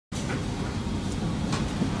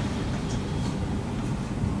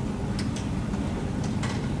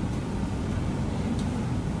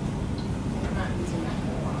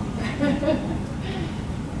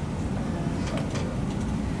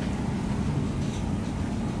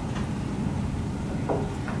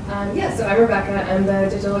Yeah, so I'm Rebecca. I'm the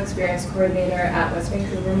Digital Experience Coordinator at West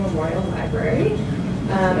Vancouver Memorial Library.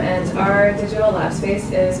 And our digital lab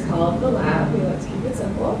space is called The Lab. We like to keep it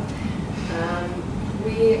simple.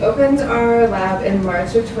 We opened our lab in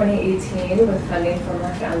March of 2018 with funding from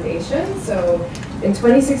our foundation. So in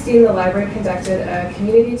 2016, the library conducted a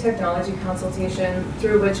community technology consultation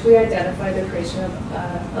through which we identified the creation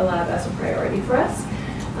of a lab as a priority for us.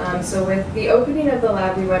 So with the opening of the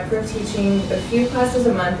lab, we went from teaching a few classes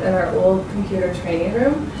a month in our old computer training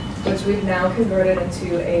room, which we've now converted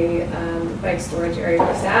into a bike storage area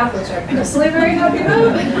for staff, which I'm personally very happy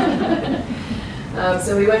about.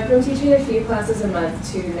 So we went from teaching a few classes a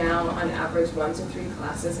month to now on average 1 to 3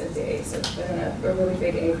 classes a day. So it's been a really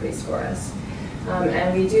big increase for us.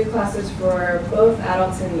 And we do classes for both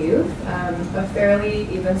adults and youth, a fairly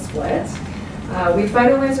even split. We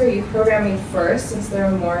finalize our youth programming first since there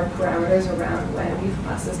are more parameters around when youth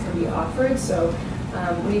classes can be offered. So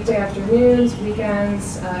weekday afternoons,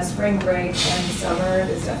 weekends, spring break, and summer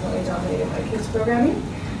is definitely dominated by kids programming.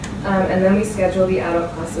 And then we schedule the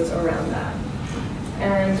adult classes around that.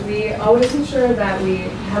 And we always ensure that we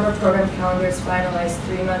have our program calendars finalized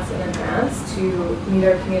 3 months in advance to meet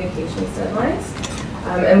our communications deadlines.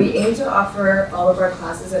 And we aim to offer all of our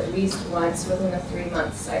classes at least once within a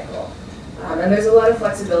 3-month cycle. And there's a lot of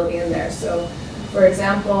flexibility in there. So, for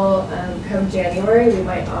example, come January, we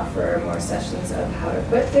might offer more sessions of how to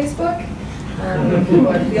quit Facebook. When people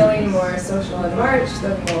are feeling more social in March,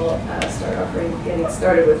 then we'll start offering getting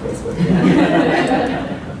started with Facebook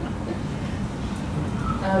again.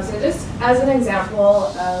 So just as an example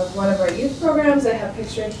of one of our youth programs, I have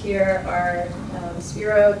pictured here our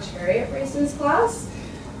Sphero Chariot Races class.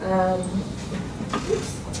 Oops,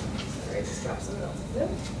 sorry, just dropped some notes in there.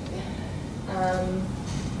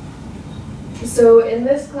 So in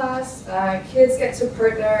this class, kids get to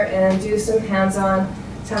partner and do some hands-on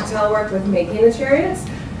tactile work with making the chariots,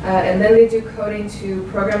 and then they do coding to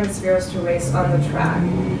program the spheros to race on the track.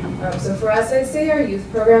 So for us, I'd say our youth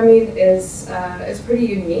programming is pretty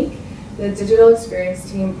unique. The digital experience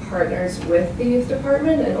team partners with the youth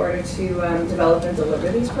department in order to develop and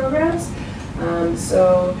deliver these programs.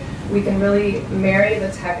 So we can really marry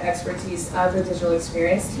the tech expertise of the digital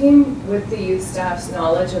experience team with the youth staff's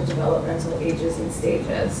knowledge of developmental ages and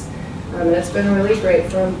stages. And it's been really great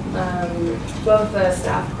from both a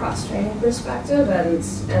staff cross-training perspective and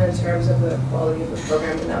in terms of the quality of the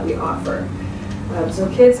programming that we offer. So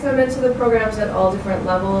kids come into the programs at all different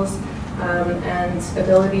levels and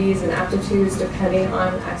abilities and aptitudes depending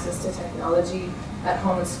on access to technology at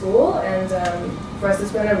home and school, and for us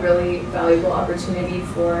it's been a really valuable opportunity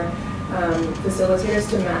for facilitators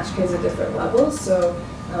to match kids at different levels. So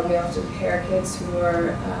we often pair kids who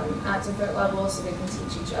are at different levels so they can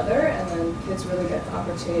teach each other, and then kids really get the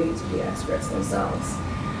opportunity to be experts themselves.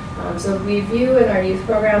 So we view in our youth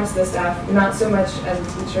programs the staff not so much as a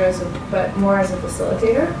teacher, but more as a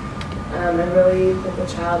facilitator, and really put the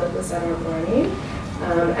child at the center of learning.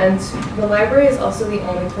 And the library is also the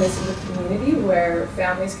only place in the community where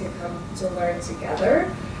families can come to learn together.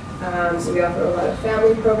 So we offer a lot of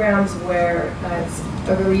family programs where it's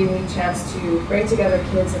a really unique chance to bring together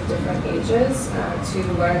kids of different ages to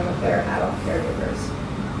learn with their adult caregivers.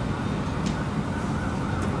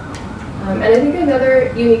 And I think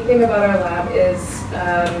another unique thing about our lab is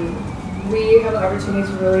we have the opportunity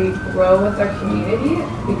to really grow with our community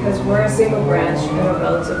because we're a single branch in a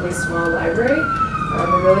relatively small library. We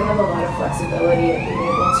really have a lot of flexibility in being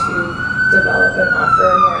able to develop and offer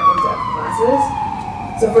more in-depth classes.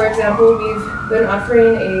 So for example, we've been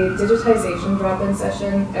offering a digitization drop-in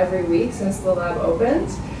session every week since the lab opened.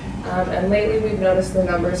 And lately we've noticed the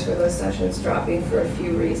numbers for those sessions dropping for a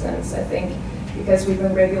few reasons. I think because we've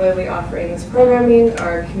been regularly offering this programming,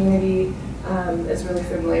 our community is really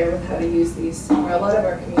familiar with how to use these, or a lot of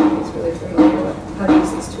our community is really familiar with how to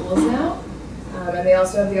use these tools now. And they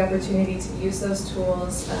also have the opportunity to use those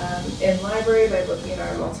tools in library by booking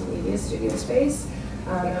our multimedia studio space.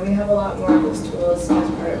 And we have a lot more of those tools as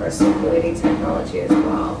part of our circulating technology as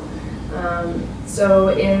well. So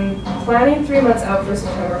in planning 3 months out for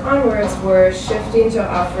September onwards, we're shifting to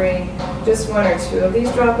offering just 1 or 2 of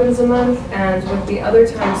these drop-ins a month. And with the other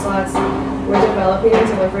time slots, we're developing and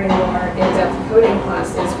delivering more in-depth coding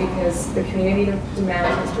classes because the community demand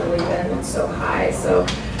has really been so high. So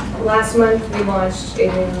last month we launched a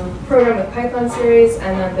new program with Python series,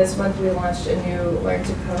 and then this month we launched a new Learn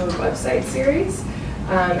to Code website series.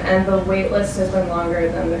 And the wait list has been longer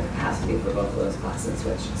than the capacity for both of those classes,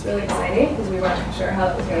 which is really exciting because we weren't sure how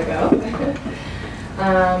that was going to go.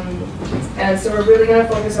 And so we're really going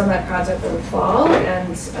to focus on that project in the fall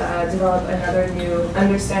and develop another new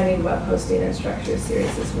Understanding Web Hosting and Structure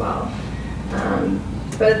series as well.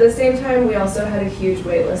 But at the same time, we also had a huge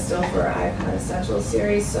wait list still for our iPad Essentials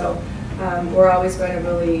series, so we're always going to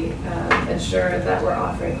really ensure that we're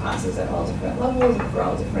offering classes at all different levels and for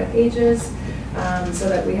all different ages, so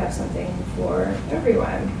that we have something for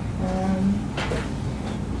everyone,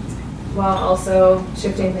 while also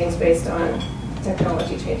shifting things based on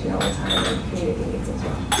technology changing all the time and community needs as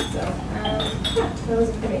well. So yeah, that was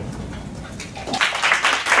it for me.